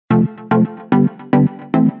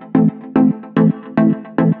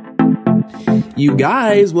You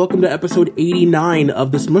guys, welcome to episode 89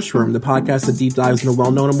 of The Smush Room, the podcast that deep dives into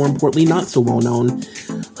well-known and more importantly, not so well-known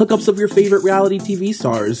hookups of your favorite reality TV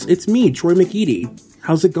stars. It's me, Troy McEady.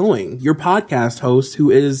 How's it going? Your podcast host who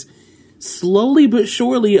is slowly but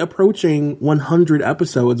surely approaching 100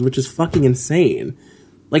 episodes, which is fucking insane.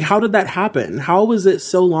 Like, how did that happen? How was it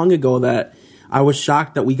so long ago that I was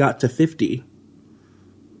shocked that we got to 50?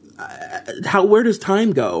 Where does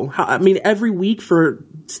time go? Every week for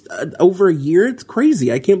over a year, it's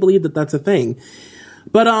crazy. I can't believe that that's a thing.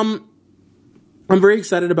 But I'm very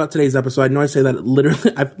excited about today's episode. I know I say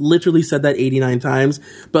that I've literally said that 89 times,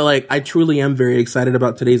 but like, I truly am very excited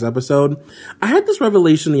about today's episode. I had this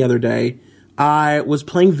revelation the other day. I was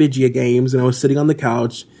playing Vigia games and I was sitting on the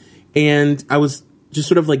couch and I was just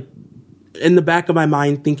sort of like in the back of my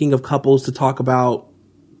mind thinking of couples to talk about.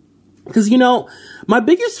 Because, you know, my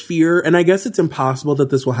biggest fear, and I guess it's impossible that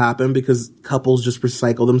this will happen because couples just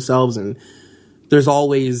recycle themselves and there's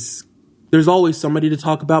always somebody to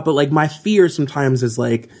talk about. But like, my fear sometimes is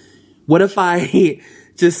like, what if I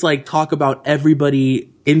just like talk about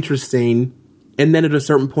everybody interesting and then at a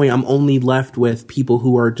certain point I'm only left with people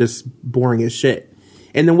who are just boring as shit.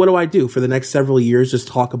 And then what do I do for the next several years? Just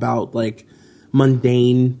talk about like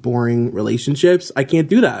mundane, boring relationships? I can't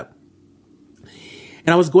do that.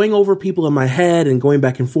 And I was going over people in my head and going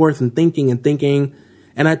back and forth and thinking.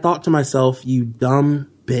 And I thought to myself, you dumb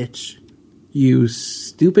bitch, you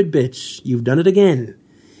stupid bitch, you've done it again.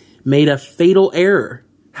 Made a fatal error.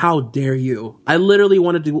 How dare you? I literally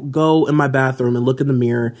wanted to go in my bathroom and look in the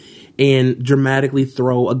mirror and dramatically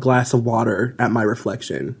throw a glass of water at my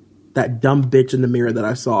reflection. That dumb bitch in the mirror that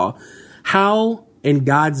I saw. How in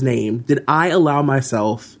God's name did I allow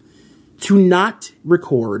myself to not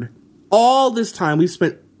record all this time? We've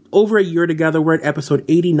spent over a year together. We're at episode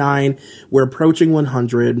 89. We're approaching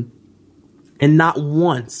 100. And not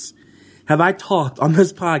once have I talked on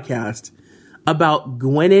this podcast about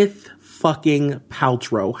Gwyneth fucking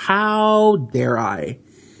Paltrow. How dare I?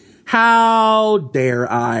 How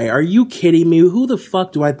dare I? Are you kidding me? Who the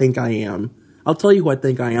fuck do I think I am? I'll tell you who I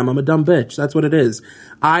think I am. I'm a dumb bitch. That's what it is.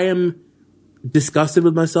 I am disgusted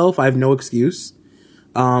with myself. I have no excuse.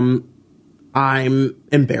 I'm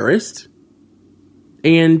embarrassed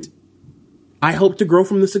and I hope to grow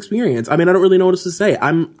from this experience. I mean, I don't really know what else to say.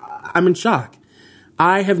 I'm in shock.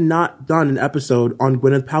 I have not done an episode on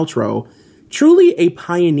Gwyneth Paltrow, truly a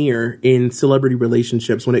pioneer in celebrity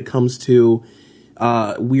relationships when it comes to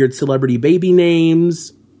weird celebrity baby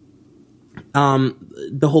names,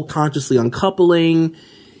 the whole consciously uncoupling.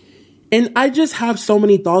 And I just have so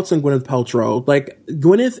many thoughts on Gwyneth Paltrow. Like,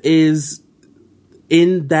 Gwyneth is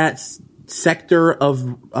in that sector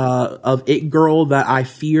of it girl that I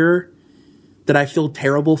fear, that I feel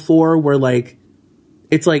terrible for, where like,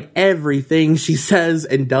 it's like everything she says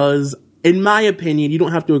and does, in my opinion, you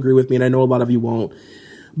don't have to agree with me, and I know a lot of you won't,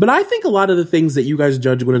 but I think a lot of the things that you guys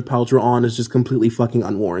judge Gwyneth Paltrow on is just completely fucking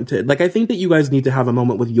unwarranted. Like, I think that you guys need to have a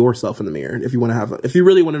moment with yourself in the mirror if you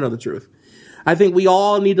really want to know the truth. I think we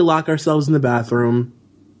all need to lock ourselves in the bathroom,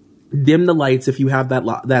 dim the lights if you have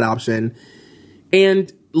that option,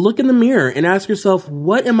 and look in the mirror and ask yourself,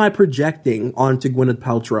 what am I projecting onto Gwyneth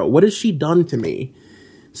Paltrow? What has she done to me?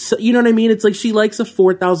 So, you know what I mean? It's like, she likes a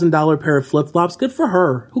 $4,000 pair of flip-flops. Good for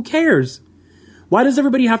her. Who cares? Why does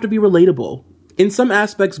everybody have to be relatable? In some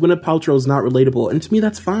aspects, Gwyneth Paltrow is not relatable, and to me,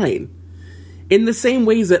 that's fine. In the same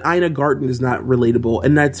ways that Ina Garten is not relatable,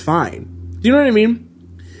 and that's fine. Do you know what I mean?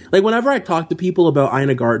 Like, whenever I talk to people about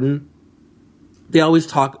Ina Garten, they always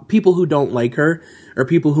talk, people who don't like her, or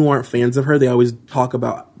people who aren't fans of her, they always talk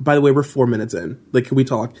about, by the way, we're 4 minutes in. Like, can we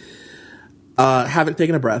talk? Haven't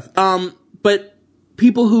taken a breath. But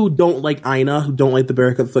people who don't like Ina, who don't like the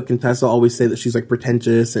Barefoot Foot Contessa, always say that she's like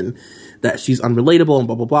pretentious and that she's unrelatable and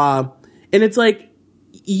blah, blah, blah. And it's like,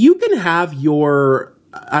 you can have your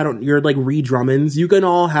like Ree Drummonds. You can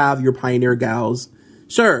all have your pioneer gals.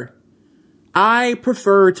 Sure. I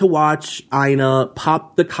prefer to watch Ina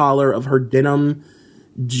pop the collar of her denim,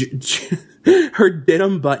 her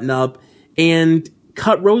denim button up and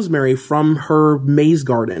cut rosemary from her maze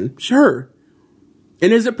garden. Sure.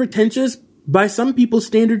 And is it pretentious? By some people's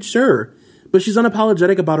standards, sure. But she's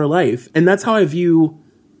unapologetic about her life. And that's how I view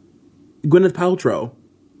Gwyneth Paltrow.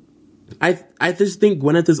 I just think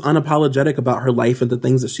Gwyneth is unapologetic about her life and the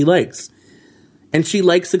things that she likes. And she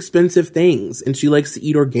likes expensive things, and she likes to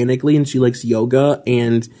eat organically, and she likes yoga,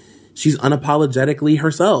 and she's unapologetically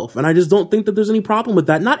herself. And I just don't think that there's any problem with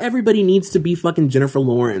that. Not everybody needs to be fucking Jennifer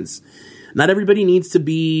Lawrence. Not everybody needs to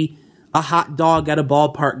be a hot dog at a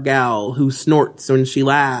ballpark gal who snorts when she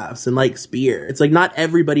laughs and likes beer. It's like, not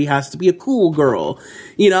everybody has to be a cool girl,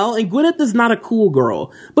 you know? And Gwyneth is not a cool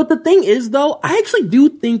girl. But the thing is, though, I actually do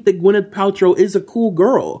think that Gwyneth Paltrow is a cool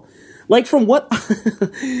girl. Like, from what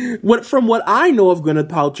I know of Gwyneth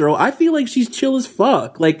Paltrow, I feel like she's chill as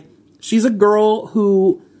fuck. Like, she's a girl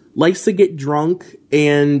who likes to get drunk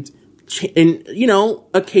and you know,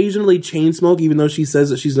 occasionally chain smoke, even though she says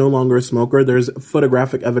that she's no longer a smoker. There's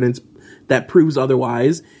photographic evidence that proves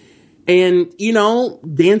otherwise. And, you know,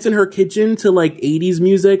 dance in her kitchen to like 80s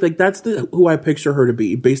music. Like, that's who I picture her to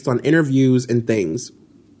be based on interviews and things.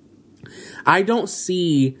 I don't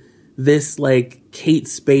see this like Kate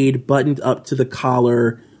Spade buttoned up to the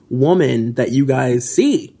collar woman that you guys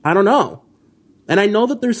see. I don't know. And I know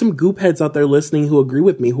that there's some goop heads out there listening who agree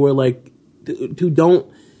with me, who are like, who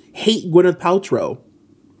don't hate Gwyneth Paltrow.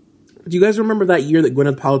 Do you guys remember that year that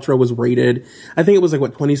Gwyneth Paltrow was rated? I think it was like,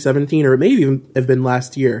 2017, or it may even have been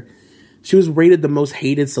last year. She was rated the most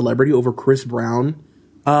hated celebrity over Chris Brown.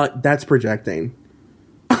 That's projecting.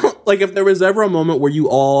 Like, if there was ever a moment where you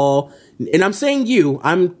all, and I'm saying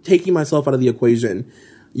I'm taking myself out of the equation.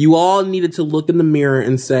 You all needed to look in the mirror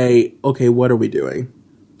and say, okay, what are we doing?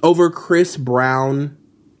 Over Chris Brown?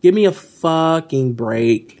 Give me a fucking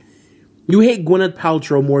break. You hate Gwyneth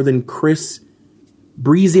Paltrow more than Chris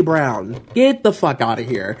Breezy Brown. Get the fuck out of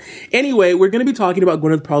here. Anyway, we're going to be talking about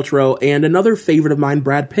Gwyneth Paltrow and another favorite of mine,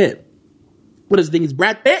 Brad Pitt. What does he think? He's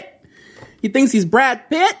Brad Pitt? He thinks he's Brad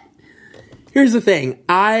Pitt? Here's the thing.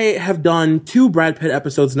 I have done 2 Brad Pitt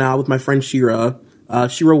episodes now with my friend Shira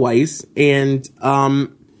Weiss, and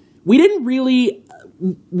we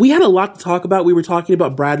had a lot to talk about. We were talking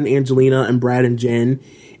about Brad and Angelina and Brad and Jen.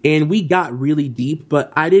 And we got really deep,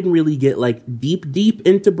 but I didn't really get like deep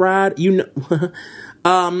into Brad. You know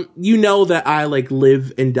that I like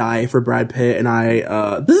live and die for Brad Pitt,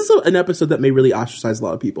 and this is an episode that may really ostracize a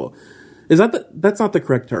lot of people. That's not the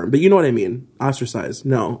correct term, but you know what I mean. Ostracize.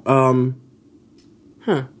 No.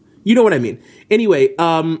 You know what I mean. Anyway,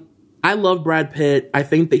 I love Brad Pitt. I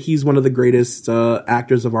think that he's one of the greatest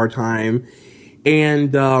actors of our time.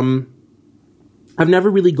 And I've never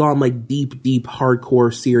really gone like deep,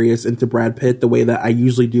 hardcore, serious into Brad Pitt the way that I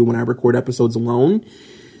usually do when I record episodes alone.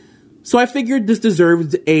 So I figured this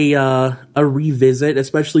deserved a revisit,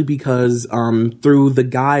 especially because through the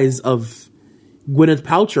guise of Gwyneth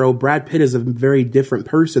Paltrow, Brad Pitt is a very different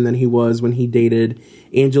person than he was when he dated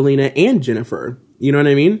Angelina and Jennifer. You know what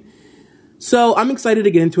I mean? So I'm excited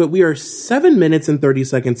to get into it. We are 7 minutes and 30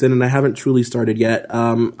 seconds in, and I haven't truly started yet.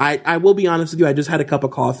 I will be honest with you. I just had a cup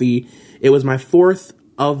of coffee. It was my 4th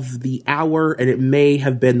of the hour, and it may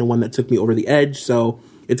have been the one that took me over the edge. So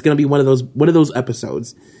it's going to be one of those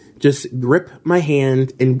episodes. Just grip my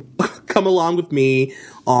hand and come along with me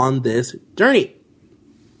on this journey.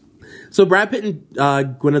 So Brad Pitt and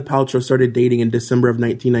Gwyneth Paltrow started dating in December of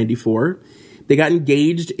 1994. They got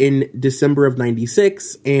engaged in December of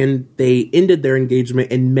 96, and they ended their engagement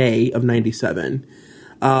in May of 97.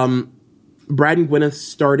 Brad and Gwyneth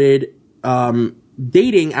started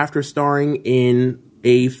dating after starring in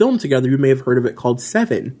a film together. You may have heard of it, called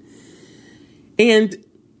Seven. And,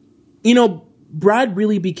 you know, Brad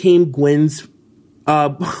really became Gwen's...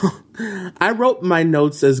 I wrote my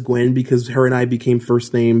notes as Gwen because her and I became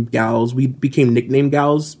first name gals. We became nickname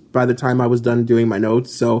gals by the time I was done doing my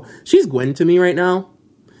notes. So she's Gwen to me right now.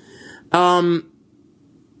 But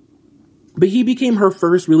he became her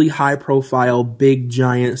first really high profile, big,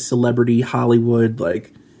 giant celebrity Hollywood.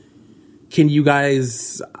 Like, can you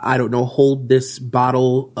guys, I don't know, hold this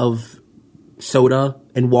bottle of soda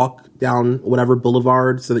and walk down whatever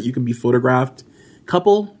boulevard so that you can be photographed?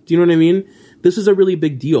 Couple? Do you know what I mean? This is a really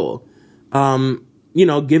big deal. You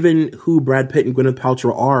know, given who Brad Pitt and Gwyneth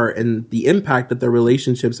Paltrow are and the impact that their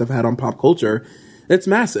relationships have had on pop culture, it's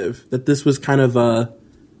massive that this was kind of a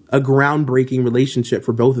groundbreaking relationship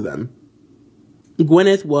for both of them.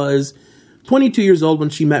 Gwyneth was 22 years old when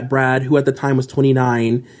she met Brad, who at the time was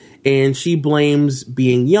 29, and she blames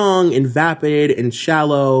being young and vapid and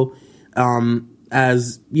shallow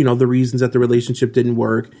as, you know, the reasons that the relationship didn't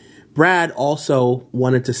work. Brad also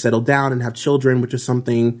wanted to settle down and have children, which is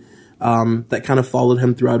something that kind of followed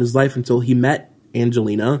him throughout his life until he met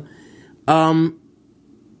Angelina. And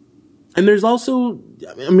there's also,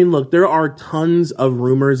 I mean, look, there are tons of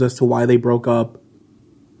rumors as to why they broke up.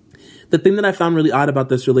 The thing that I found really odd about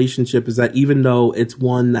this relationship is that even though it's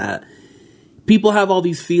one that people have all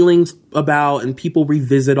these feelings about and people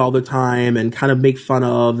revisit all the time and kind of make fun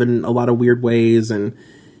of in a lot of weird ways, and,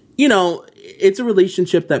 you know, it's a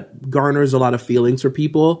relationship that garners a lot of feelings for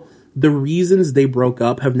people. The reasons they broke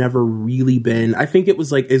up have never really been, I think it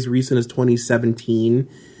was like as recent as 2017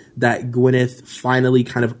 that Gwyneth finally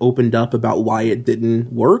kind of opened up about why it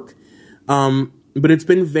didn't work. But it's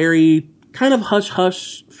been very kind of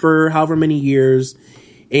hush-hush for however many years,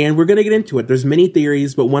 and we're going to get into it. There's many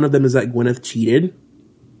theories, but one of them is that Gwyneth cheated,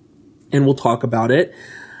 and we'll talk about it.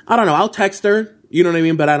 I don't know. I'll text her, you know what I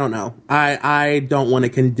mean? But I don't know. I don't want to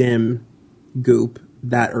condemn Goop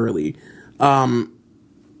that early. So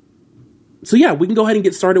yeah, we can go ahead and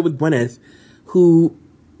get started with Gwyneth, who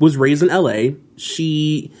was raised in LA.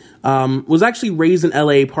 She was actually raised in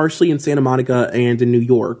LA, partially in Santa Monica and in New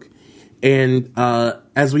York. And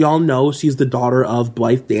as we all know, she's the daughter of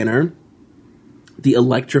Blythe Danner, the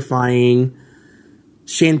electrifying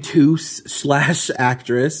chanteuse /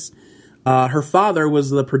 actress. Her father was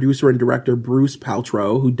the producer and director Bruce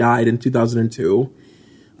Paltrow, who died in 2002.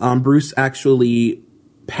 Bruce actually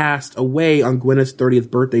passed away on Gwyneth's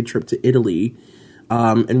 30th birthday trip to Italy.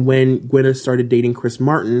 And when Gwyneth started dating Chris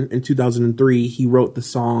Martin in 2003, he wrote the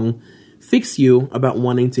song Fix You about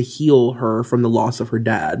wanting to heal her from the loss of her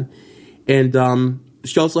dad. And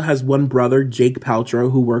she also has one brother, Jake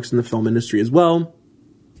Paltrow, who works in the film industry as well.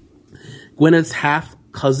 Gwyneth's half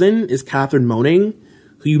cousin is Catherine Moning,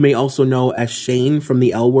 who you may also know as Shane from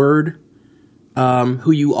The L Word,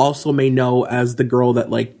 who you also may know as the girl that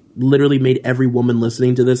like literally made every woman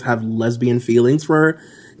listening to this have lesbian feelings for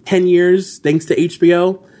 10 years, thanks to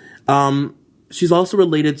HBO. She's also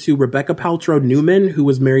related to Rebecca Paltrow Newman, who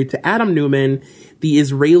was married to Adam Newman, the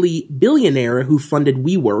Israeli billionaire who funded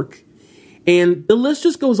WeWork. And the list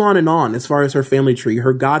just goes on and on as far as her family tree.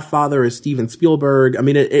 Her godfather is Steven Spielberg. I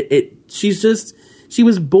mean, she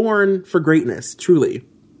was born for greatness, truly.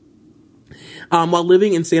 While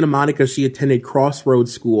living in Santa Monica, she attended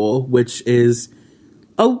Crossroads School, which is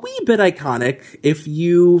a wee bit iconic. If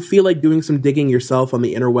you feel like doing some digging yourself on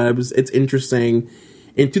the interwebs, it's interesting.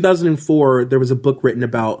 In 2004, there was a book written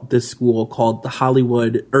about this school called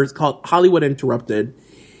it's called Hollywood Interrupted.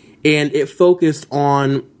 And it focused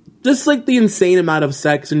on just like the insane amount of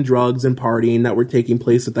sex and drugs and partying that were taking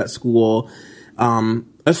place at that school.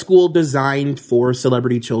 A school designed for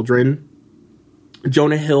celebrity children.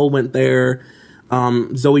 Jonah Hill went there.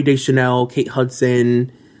 Zooey Deschanel, Kate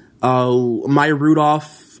Hudson, Maya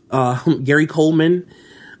Rudolph, Gary Coleman.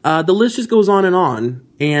 The list just goes on and on.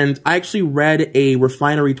 And I actually read a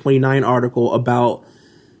Refinery 29 article about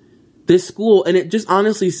this school, and it just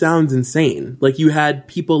honestly sounds insane. Like, you had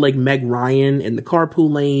people like Meg Ryan in the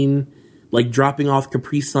carpool lane, like dropping off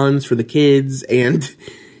Capri Suns for the kids, and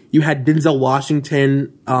you had Denzel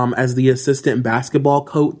Washington as the assistant basketball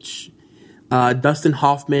coach. Dustin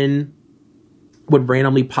Hoffman would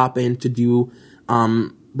randomly pop in to do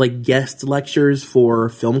like guest lectures for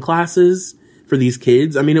film classes for these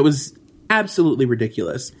kids. I mean, it was absolutely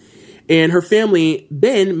ridiculous. And her family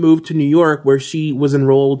then moved to New York, where she was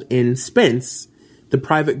enrolled in Spence, the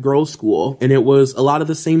private girls' school. And it was a lot of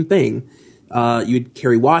the same thing. You'd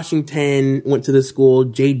Kerry Washington went to the school,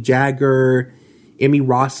 Jade Jagger, Emmy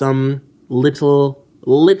Rossum, little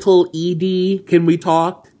Edie. Can we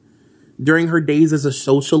talk? During her days as a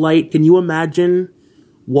socialite, can you imagine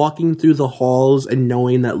walking through the halls and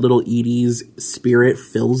knowing that little Edie's spirit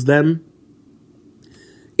fills them?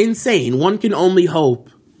 Insane. One can only hope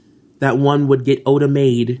that one would get Oda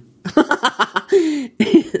made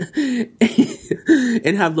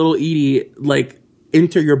and have little Edie like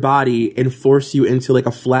enter your body and force you into like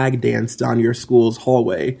a flag dance down your school's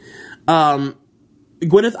hallway.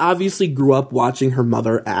 Gwyneth obviously grew up watching her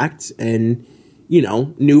mother act and, you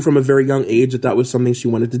know, knew from a very young age that that was something she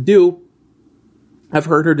wanted to do. I've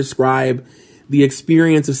heard her describe the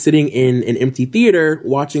experience of sitting in an empty theater,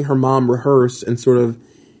 watching her mom rehearse and sort of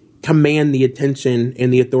command the attention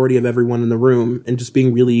and the authority of everyone in the room, and just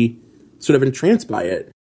being really sort of entranced by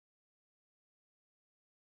it.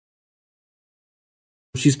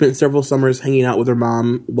 She spent several summers hanging out with her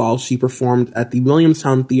mom while she performed at the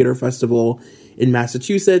Williamstown Theater Festival in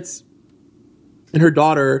Massachusetts. And her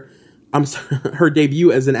daughter, her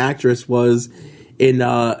debut as an actress was in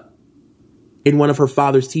one of her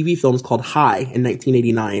father's TV films called High in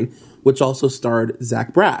 1989, which also starred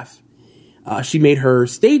Zach Braff. She made her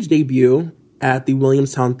stage debut at the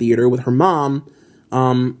Williamstown Theater with her mom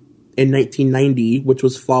in 1990, which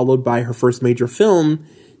was followed by her first major film,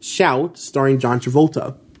 Shout, starring John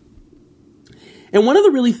Travolta. And one of the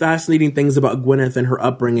really fascinating things about Gwyneth and her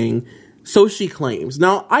upbringing, so she claims.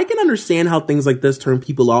 Now, I can understand how things like this turn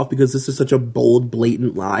people off because this is such a bold,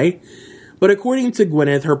 blatant lie. But according to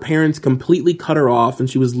Gwyneth, her parents completely cut her off, and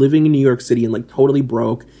she was living in New York City and like totally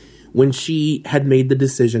broke when she had made the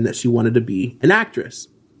decision that she wanted to be an actress.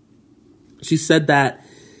 She said that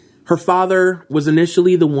her father was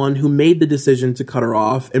initially the one who made the decision to cut her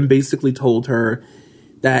off and basically told her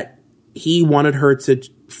that he wanted her to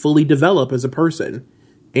fully develop as a person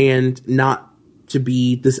and not to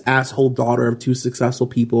be this asshole daughter of two successful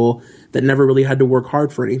people that never really had to work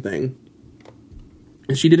hard for anything.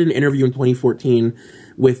 And she did an interview in 2014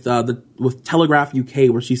 with Telegraph UK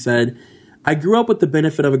where she said, "I grew up with the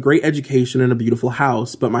benefit of a great education and a beautiful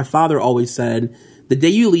house, but my father always said, the day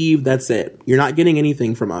you leave, that's it. You're not getting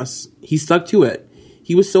anything from us." He stuck to it.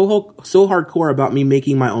 He was so hardcore about me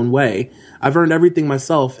making my own way. I've earned everything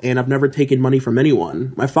myself, and I've never taken money from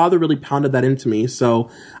anyone. My father really pounded that into me, so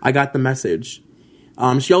I got the message.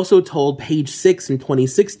 She also told Page Six in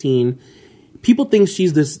 2016, "People think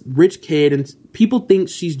she's this rich kid, and people think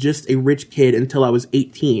she's just a rich kid until I was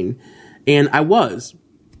 18. And I was.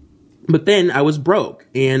 But then I was broke,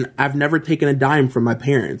 and I've never taken a dime from my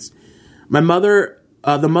parents. My mother,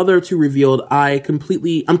 the mother too, revealed, I'm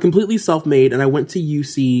completely self-made, and I went to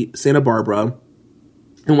UC Santa Barbara.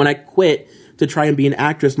 And when I quit to try and be an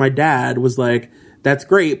actress, my dad was like, 'That's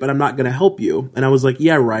great, but I'm not going to help you.' And I was like,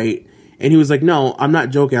 'Yeah, right.' And he was like, 'No, I'm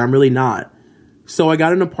not joking. I'm really not.' So I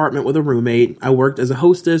got an apartment with a roommate. I worked as a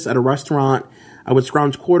hostess at a restaurant. I would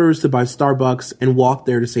scrounge quarters to buy Starbucks and walk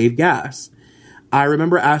there to save gas. I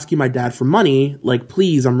remember asking my dad for money, like,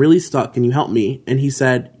 'Please, I'm really stuck. Can you help me?' And he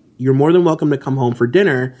said, 'You're more than welcome to come home for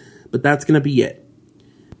dinner, but that's going to be it.'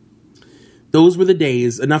 Those were the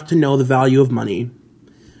days, enough to know the value of money.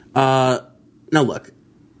 Now look,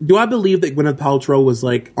 do I believe that Gwyneth Paltrow was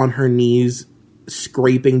like on her knees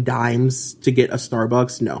scraping dimes to get a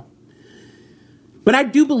Starbucks? No. But I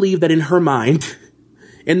do believe that in her mind,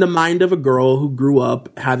 in the mind of a girl who grew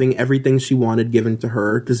up having everything she wanted given to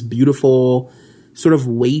her, this beautiful, sort of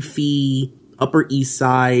wafy, Upper East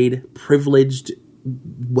Side, privileged,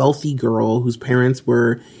 wealthy girl whose parents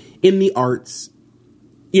were in the arts,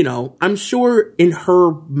 you know, I'm sure in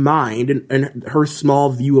her mind and her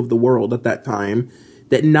small view of the world at that time,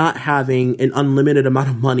 that not having an unlimited amount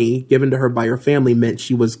of money given to her by her family meant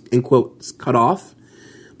she was, in quotes, cut off.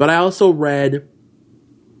 But I also read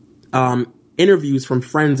interviews from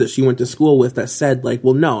friends that she went to school with that said, like,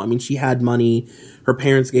 well, no, I mean, she had money. Her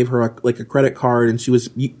parents gave her a credit card, and she was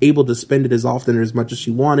able to spend it as often or as much as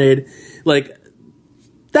she wanted. Like,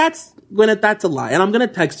 that's a lie. And I'm going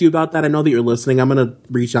to text you about that. I know that you're listening. I'm going to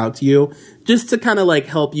reach out to you just to kind of like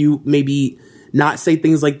help you maybe not say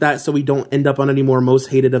things like that so we don't end up on any more most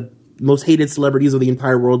hated celebrities of the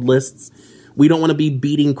entire world lists. We don't want to be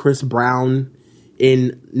beating Chris Brown,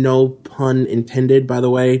 in no pun intended, by the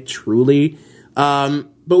way, truly.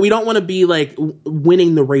 But we don't want to be like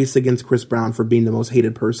winning the race against Chris Brown for being the most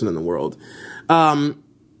hated person in the world.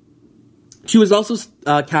 She was also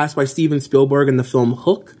cast by Steven Spielberg in the film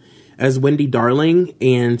Hook as Wendy Darling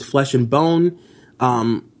and Flesh and Bone,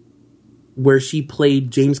 where she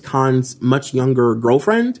played James Caan's much younger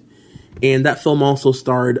girlfriend. And that film also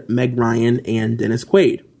starred Meg Ryan and Dennis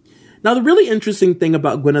Quaid. Now, the really interesting thing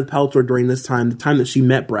about Gwyneth Paltrow during this time, the time that she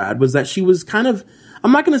met Brad, was that she was kind of,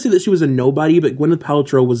 I'm not going to say that she was a nobody, but Gwyneth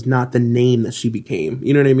Paltrow was not the name that she became.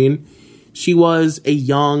 You know what I mean? She was a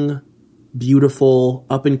young, beautiful,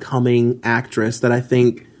 up-and-coming actress that I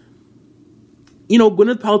think, you know,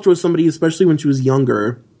 Gwyneth Paltrow is somebody, especially when she was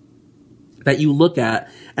younger, that you look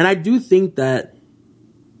at. And I do think that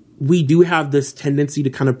we do have this tendency to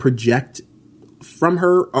kind of project from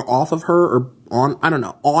her or off of her or on, I don't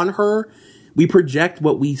know, on her. We project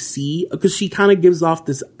what we see because she kind of gives off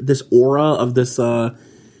this aura of this,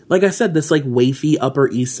 like I said, this like wafy Upper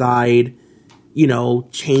East Side, you know,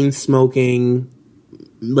 chain smoking,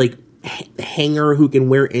 like hanger who can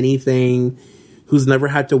wear anything, who's never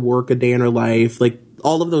had to work a day in her life, like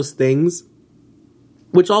all of those things,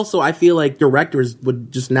 which also I feel like directors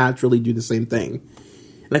would just naturally do the same thing.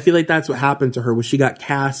 And I feel like that's what happened to her, was she got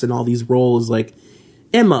cast in all these roles like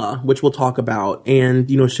Emma, which we'll talk about, and,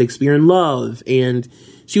 you know, Shakespeare in Love. And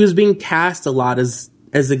she was being cast a lot as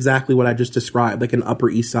exactly what I just described, like an Upper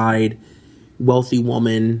East Side wealthy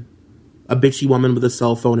woman, a bitchy woman with a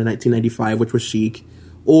cell phone in 1995, which was chic,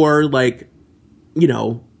 or like, you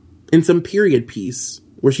know, in some period piece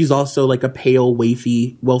where she's also like a pale,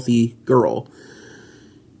 wafy, wealthy girl.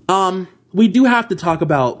 We do have to talk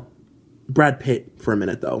about Brad Pitt for a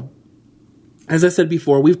minute, though. As I said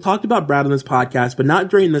before, we've talked about Brad on this podcast, but not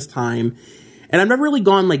during this time. And I've never really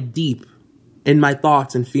gone like deep in my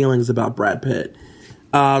thoughts and feelings about Brad Pitt.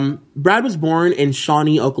 Brad was born in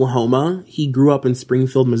Shawnee, Oklahoma. He grew up in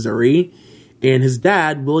Springfield, Missouri. And his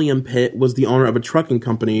dad, William Pitt, was the owner of a trucking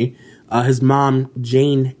company. His mom,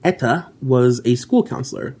 Jane Etta, was a school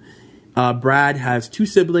counselor. Brad has two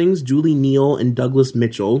siblings, Julie Neal and Douglas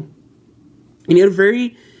Mitchell. And he had a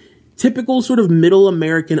very typical sort of middle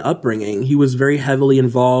American upbringing. He was very heavily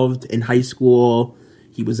involved in high school.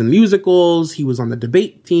 He was in musicals. He was on the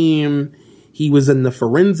debate team. He was in the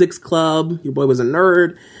forensics club. Your boy was a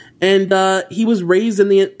nerd. And he was raised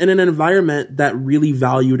in an environment that really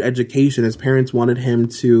valued education. His parents wanted him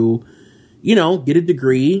to, get a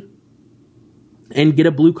degree and get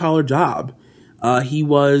a blue-collar job. He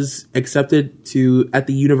was accepted at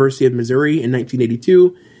the University of Missouri in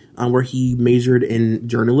 1982, where he majored in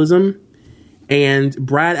journalism. And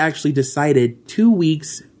Brad actually decided 2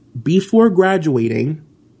 weeks before graduating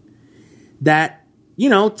that,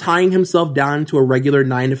 tying himself down to a regular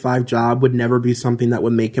 9-to-5 job would never be something that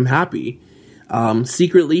would make him happy.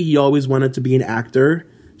 Secretly, he always wanted to be an actor,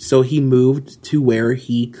 so he moved to where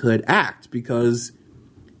he could act because,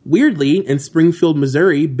 weirdly, in Springfield,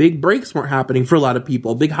 Missouri, big breaks weren't happening for a lot of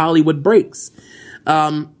people, big Hollywood breaks.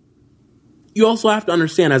 You also have to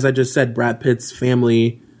understand, as I just said, Brad Pitt's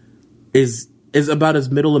family is about as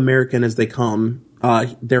middle American as they come.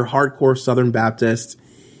 They're hardcore Southern Baptist,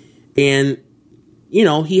 and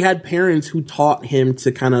he had parents who taught him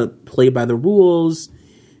to kind of play by the rules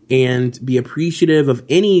and be appreciative of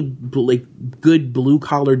any good blue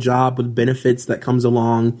collar job with benefits that comes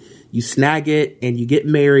along. You snag it and you get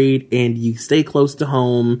married and you stay close to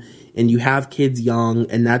home and you have kids young,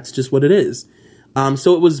 and that's just what it is.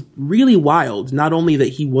 So it was really wild, not only that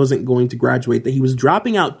he wasn't going to graduate, that he was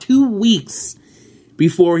dropping out 2 weeks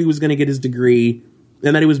before he was going to get his degree,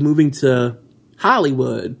 and that he was moving to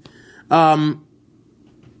Hollywood.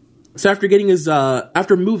 So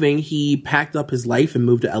after moving, he packed up his life and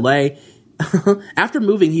moved to LA. After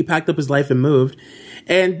moving, he packed up his life and moved.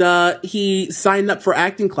 And he signed up for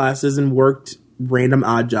acting classes and worked random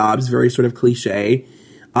odd jobs, very sort of cliche.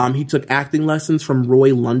 He took acting lessons from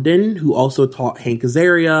Roy London, who also taught Hank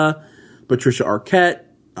Azaria, Patricia Arquette,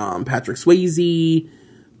 Patrick Swayze,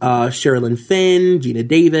 Sherilyn Fenn, Gina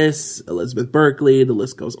Davis, Elizabeth Berkley, the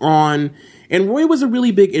list goes on. And Roy was a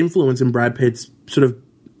really big influence in Brad Pitt's sort of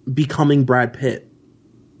becoming Brad Pitt.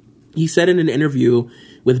 He said in an interview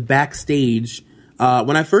with Backstage,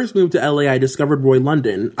 when I first moved to LA, I discovered Roy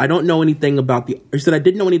London. I didn't know anything about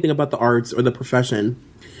the arts or the profession.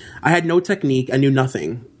 I had no technique. I knew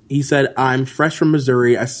nothing. He said, I'm fresh from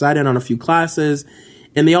Missouri. I sat in on a few classes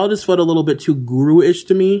and they all just felt a little bit too guru-ish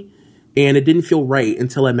to me. And it didn't feel right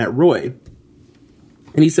until I met Roy.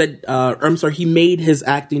 And he said, he made his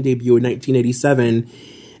acting debut in 1987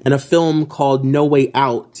 in a film called No Way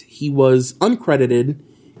Out. He was uncredited,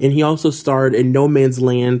 and he also starred in No Man's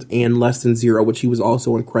Land and Less Than Zero, which he was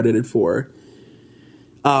also uncredited for.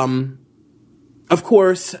 Of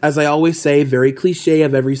course, as I always say, very cliche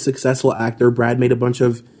of every successful actor, Brad made a bunch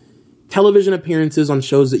of television appearances on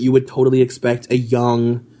shows that you would totally expect a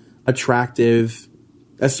young, attractive,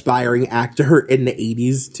 aspiring actor in the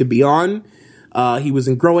 80s to be on. He was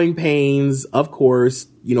in Growing Pains, of course,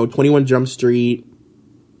 21 Jump Street,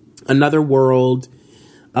 Another World.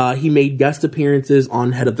 He made guest appearances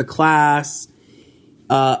on Head of the Class.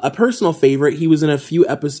 A personal favorite, he was in a few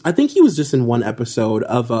episodes. I think he was just in one episode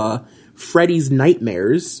of Freddy's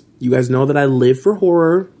Nightmares. You guys know that I live for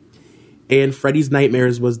horror. And Freddy's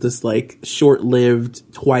Nightmares was this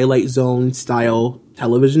short-lived Twilight Zone style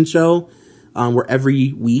television show where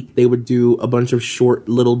every week they would do a bunch of short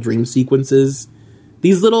little dream sequences.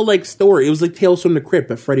 These little story. It was like Tales from the Crypt,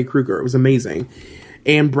 but Freddy Krueger. It was amazing.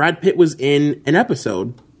 And Brad Pitt was in an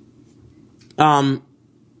episode. And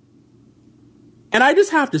I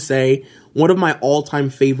just have to say, one of my all-time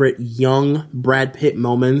favorite young Brad Pitt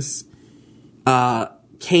moments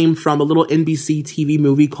came from a little NBC TV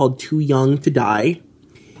movie called Too Young to Die.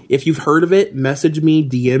 If you've heard of it, message me,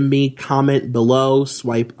 DM me, comment below,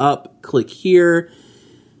 swipe up, click here.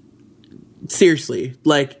 Seriously,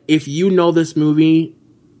 if you know this movie,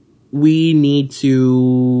 we need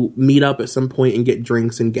to meet up at some point and get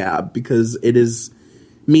drinks and gab because it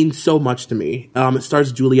means so much to me. It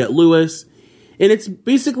stars Juliette Lewis, and it's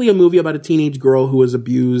basically a movie about a teenage girl who is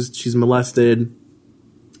abused. She's molested,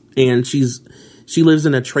 and she lives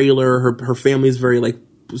in a trailer. Her family is very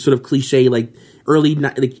sort of cliche, early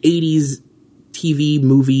 80s TV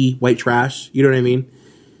movie white trash. You know what I mean?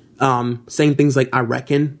 Saying things like "I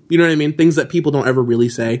reckon," you know what I mean? Things that people don't ever really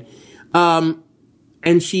say.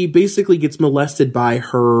 And she basically gets molested by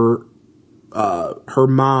her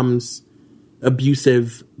mom's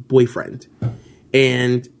abusive boyfriend.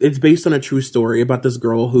 And it's based on a true story about this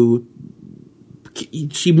girl who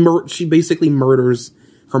she basically murders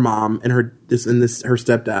her mom and her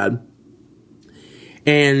stepdad.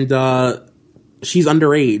 And she's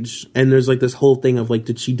underage, and there's this whole thing of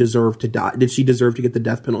did she deserve to die? Did she deserve to get the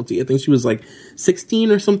death penalty? I think she was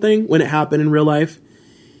 16 or something when it happened in real life.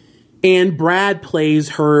 And Brad plays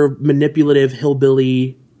her manipulative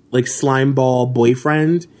hillbilly like slimeball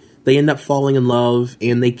boyfriend. They end up falling in love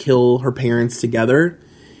and they kill her parents together.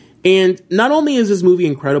 And not only is this movie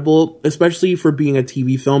incredible, especially for being a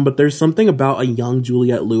TV film, but there's something about a young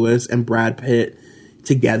Juliette Lewis and Brad Pitt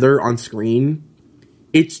together on screen.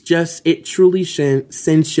 It's just, it truly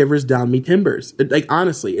sends shivers down me timbers. Like,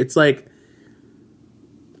 honestly, it's like,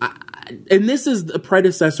 and this is the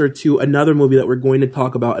predecessor to another movie that we're going to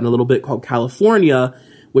talk about in a little bit called California,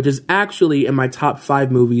 which is actually in my top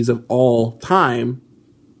 5 movies of all time,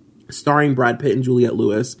 starring Brad Pitt and Juliette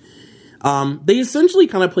Lewis. They essentially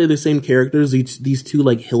kind of play the same characters, these two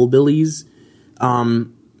like hillbillies,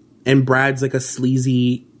 and Brad's like a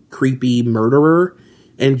sleazy, creepy murderer,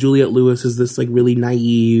 and Juliette Lewis is this like really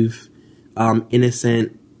naive,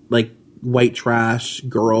 innocent, like white trash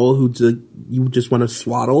girl who you just want to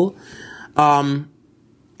swaddle. And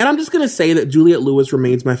I'm just gonna say that Juliette Lewis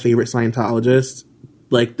remains my favorite Scientologist.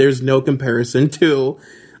 Like, there's no comparison to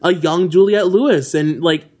a young Juliette Lewis, and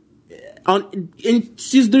like,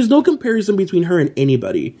 there's no comparison between her and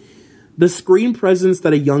anybody. The screen presence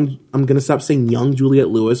that I'm gonna stop saying young Juliette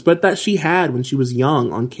Lewis, but that she had when she was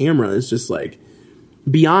young on camera is just like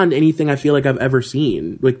beyond anything I feel like I've ever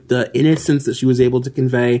seen. Like, the innocence that she was able to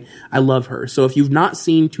convey, I love her. So if you've not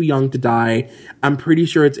seen Too Young to Die, I'm pretty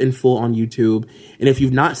sure it's in full on YouTube. And if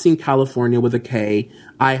you've not seen California with a K,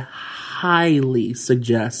 I highly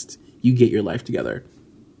suggest you get your life together.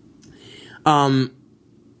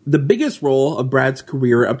 The biggest role of Brad's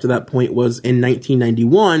career up to that point was in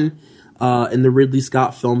 1991 in the Ridley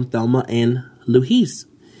Scott film Thelma and Louise.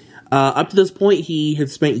 Up to this point, he had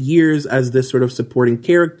spent years as this sort of supporting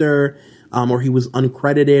character, or he was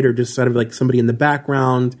uncredited or just sort of like somebody in the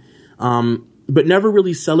background, but never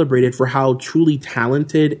really celebrated for how truly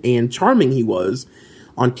talented and charming he was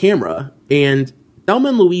on camera. And Thelma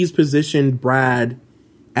and Louise positioned Brad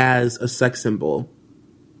as a sex symbol.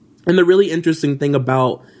 And the really interesting thing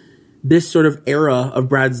about this sort of era of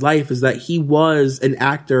Brad's life is that he was an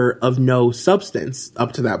actor of no substance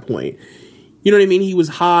up to that point. You know what I mean? He was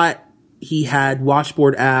hot. He had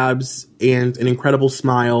washboard abs and an incredible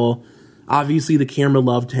smile. Obviously, the camera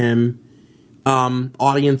loved him.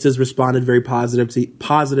 Audiences responded very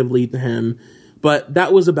positively to him. But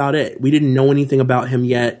that was about it. We didn't know anything about him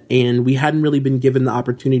yet, and we hadn't really been given the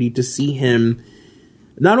opportunity to see him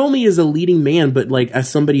not only as a leading man, but like as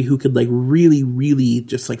somebody who could like really, really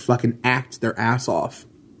just like fucking act their ass off.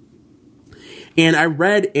 And I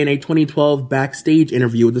read in a 2012 backstage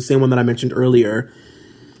interview, the same one that I mentioned earlier,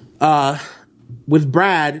 with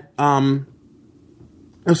Brad, I'm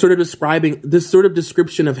sort of describing this sort of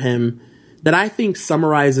description of him that I think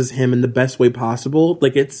summarizes him in the best way possible.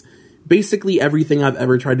 Like, it's basically everything I've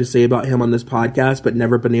ever tried to say about him on this podcast, but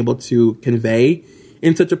never been able to convey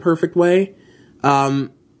in such a perfect way.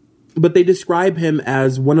 But they describe him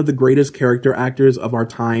as one of the greatest character actors of our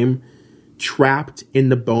time, trapped in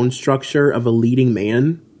the bone structure of a leading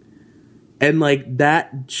man. And like,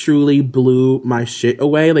 that truly blew my shit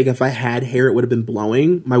away. Like, if I had hair, it would have been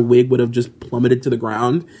blowing. My wig would have just plummeted to the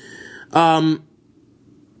ground.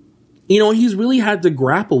 You know, he's really had to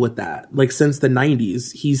grapple with that, like, since the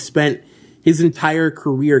 90s. He's spent his entire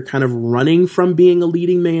career kind of running from being a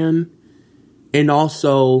leading man and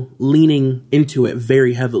also leaning into it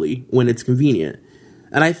very heavily when it's convenient.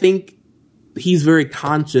 And I think he's very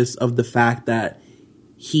conscious of the fact that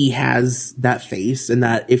he has that face, and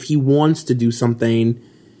that if he wants to do something,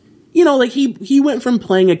 you know, like he went from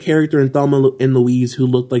playing a character in Thelma and Louise who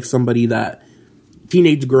looked like somebody that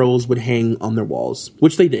teenage girls would hang on their walls,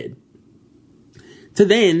 which they did, to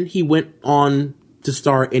then he went on to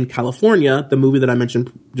star in California, the movie that I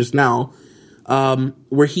mentioned just now,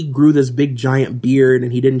 where he grew this big giant beard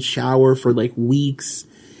and he didn't shower for like weeks,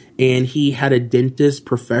 and he had a dentist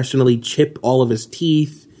professionally chip all of his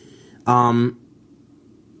teeth.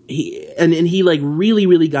 He like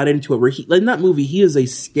really got into it, where he, like, in that movie, he is a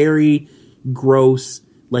scary, gross,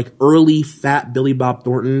 like early fat Billy Bob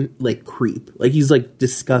Thornton, like creep. Like, he's like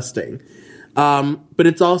disgusting. But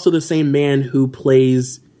it's also the same man who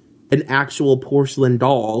plays an actual porcelain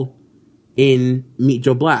doll in Meet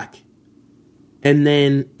Joe Black, and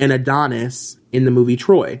then an Adonis in the movie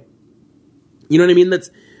Troy. You know what I mean? That's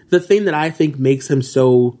the thing that I think makes him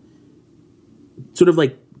so, sort of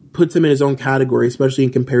like puts him in his own category, especially in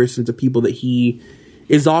comparison to people that he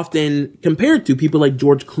is often compared to, people like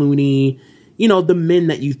George Clooney, you know, the men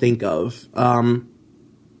that you think of.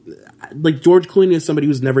 Like, George Clooney is somebody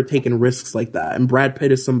who's never taken risks like that, and Brad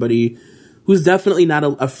Pitt is somebody who's definitely not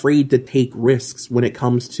afraid to take risks when it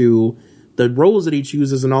comes to the roles that he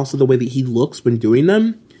chooses, and also the way that he looks when doing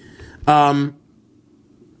them.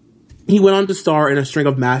 He went on to star in a string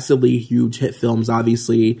of massively huge hit films,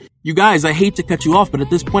 obviously. You guys, I hate to cut you off, but at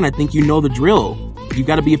this point, I think you know the drill. You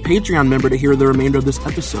gotta be a Patreon member to hear the remainder of this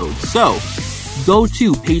episode. So, go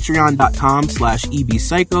to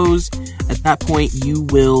patreon.com/ebpsychos. At that point, you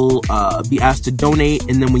will be asked to donate,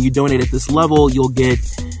 and then when you donate at this level, you'll get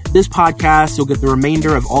this podcast, you'll get the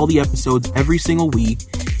remainder of all the episodes every single week.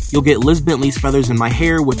 You'll get Liz Bentley's Feathers in My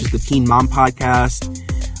Hair, which is the Teen Mom podcast.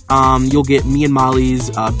 You'll get me and Molly's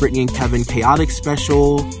Brittany and Kevin Chaotic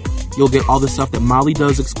special. You'll get all the stuff that Molly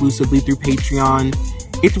does exclusively through Patreon.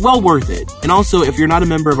 It's well worth it. And also, if you're not a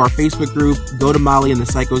member of our Facebook group, go to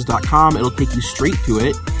mollyandthepsychos.com. It'll take you straight to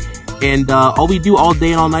it. And all we do all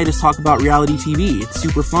day and all night is talk about reality TV. It's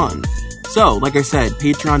super fun. So, like I said,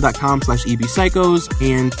 patreon.com/ebpsychos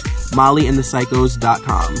and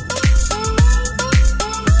mollyandthepsychos.com.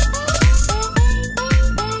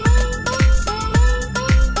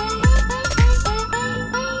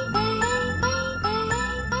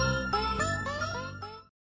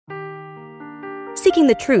 Seeking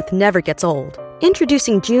the truth never gets old.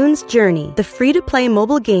 Introducing June's Journey, the free-to-play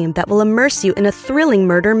mobile game that will immerse you in a thrilling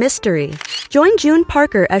murder mystery. Join June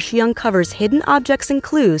Parker as she uncovers hidden objects and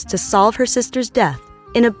clues to solve her sister's death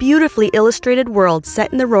in a beautifully illustrated world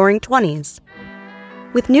set in the Roaring '20s.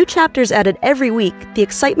 With new chapters added every week, the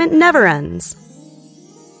excitement never ends.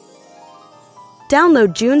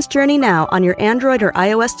 Download June's Journey now on your Android or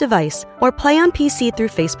iOS device or play on PC through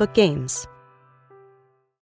Facebook Games.